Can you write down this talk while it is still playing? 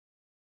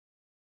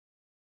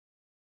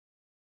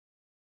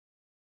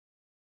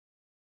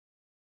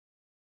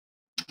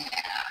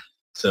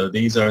So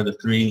these are the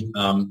three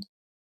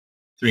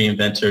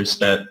inventors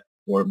that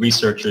were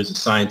researchers and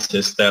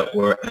scientists that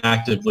were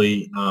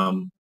actively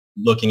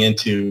looking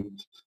into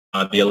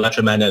the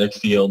electromagnetic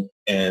field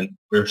and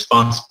were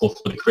responsible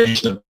for the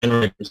creation of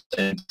generators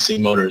and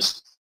DC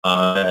motors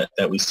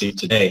that we see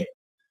today.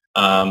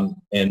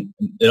 And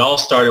it all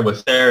started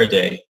with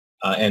Faraday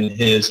and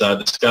his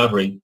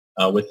discovery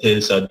with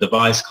his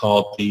device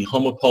called the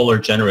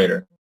homopolar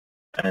generator.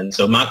 And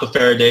so Michael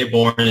Faraday,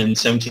 born in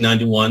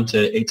 1791 to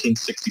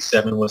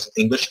 1867, was an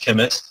English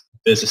chemist,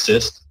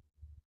 physicist,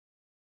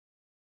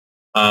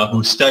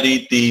 who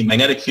studied the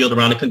magnetic field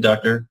around a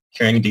conductor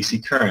carrying a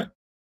DC current.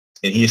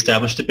 And he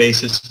established the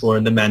basis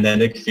for the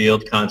magnetic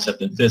field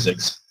concept in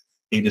physics.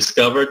 He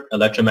discovered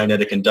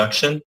electromagnetic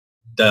induction,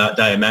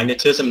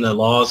 diamagnetism, and the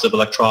laws of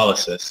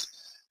electrolysis.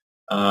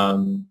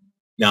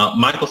 Now,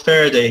 Michael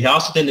Faraday, he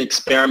also did an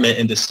experiment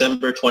in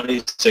December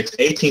 26,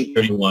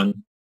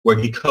 1831, where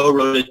he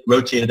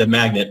co-rotated a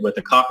magnet with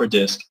a copper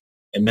disc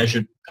and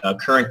measured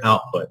current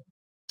output.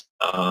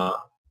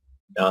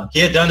 He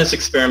had done this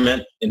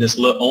experiment, and his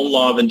own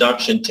law of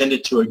induction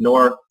tended to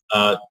ignore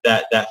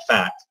that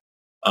fact,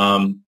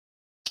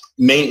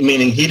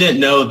 meaning he didn't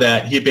know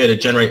that he'd be able to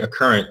generate a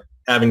current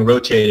having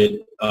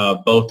rotated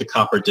both the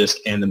copper disc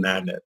and the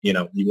magnet. You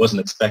know, he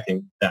wasn't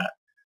expecting that.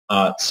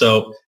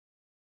 So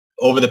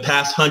over the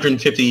past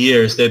 150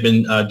 years, there have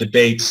been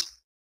debates,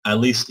 at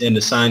least in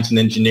the science and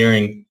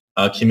engineering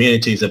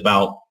communities,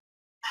 about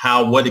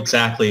what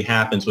exactly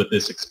happens with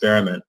this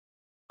experiment,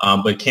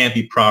 but it can't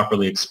be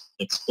properly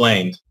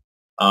explained.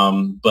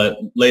 But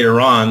later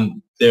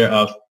on,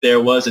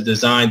 there was a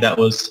design that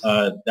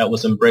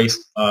was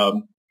embraced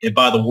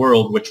by the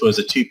world, which was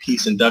a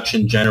two-piece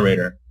induction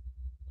generator.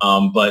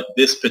 But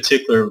this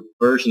particular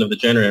version of the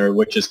generator,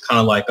 which is kind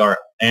of like our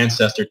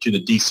ancestor to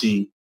the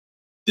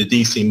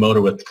DC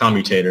motor with the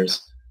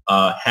commutators,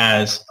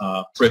 has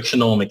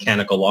frictional and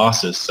mechanical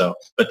losses. So,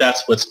 but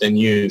that's what's been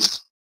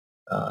used.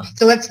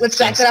 So let's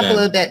back that up a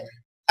little bit.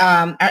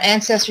 Our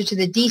ancestor to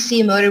the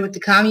DC motor with the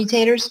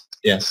commutators.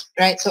 Yes.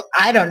 Right. So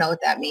I don't know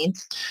what that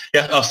means.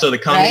 Yeah. Oh, so the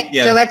right?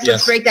 Yeah. So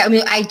let's break that. I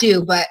mean, I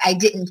do, but I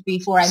didn't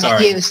before I met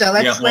you. So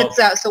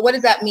so what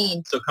does that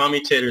mean? So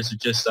commutators are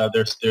just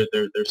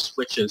they're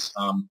switches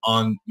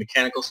on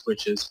mechanical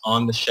switches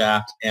on the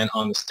shaft and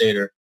on the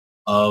stator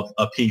of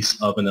a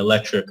piece of an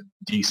electric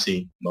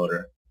DC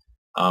motor.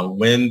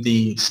 When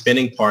the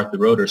spinning part, the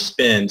rotor,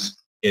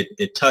 spins,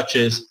 it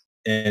touches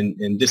and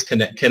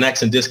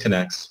connects and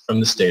disconnects from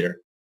the stator.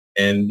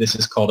 And this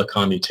is called a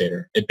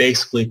commutator. It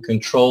basically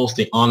controls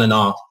the on and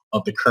off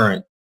of the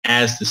current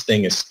as this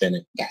thing is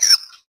spinning. Yes.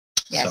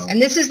 Yes. So.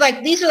 And these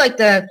are like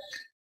the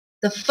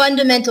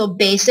fundamental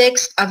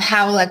basics of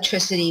how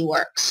electricity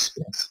works.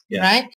 Yes. Yeah. Right?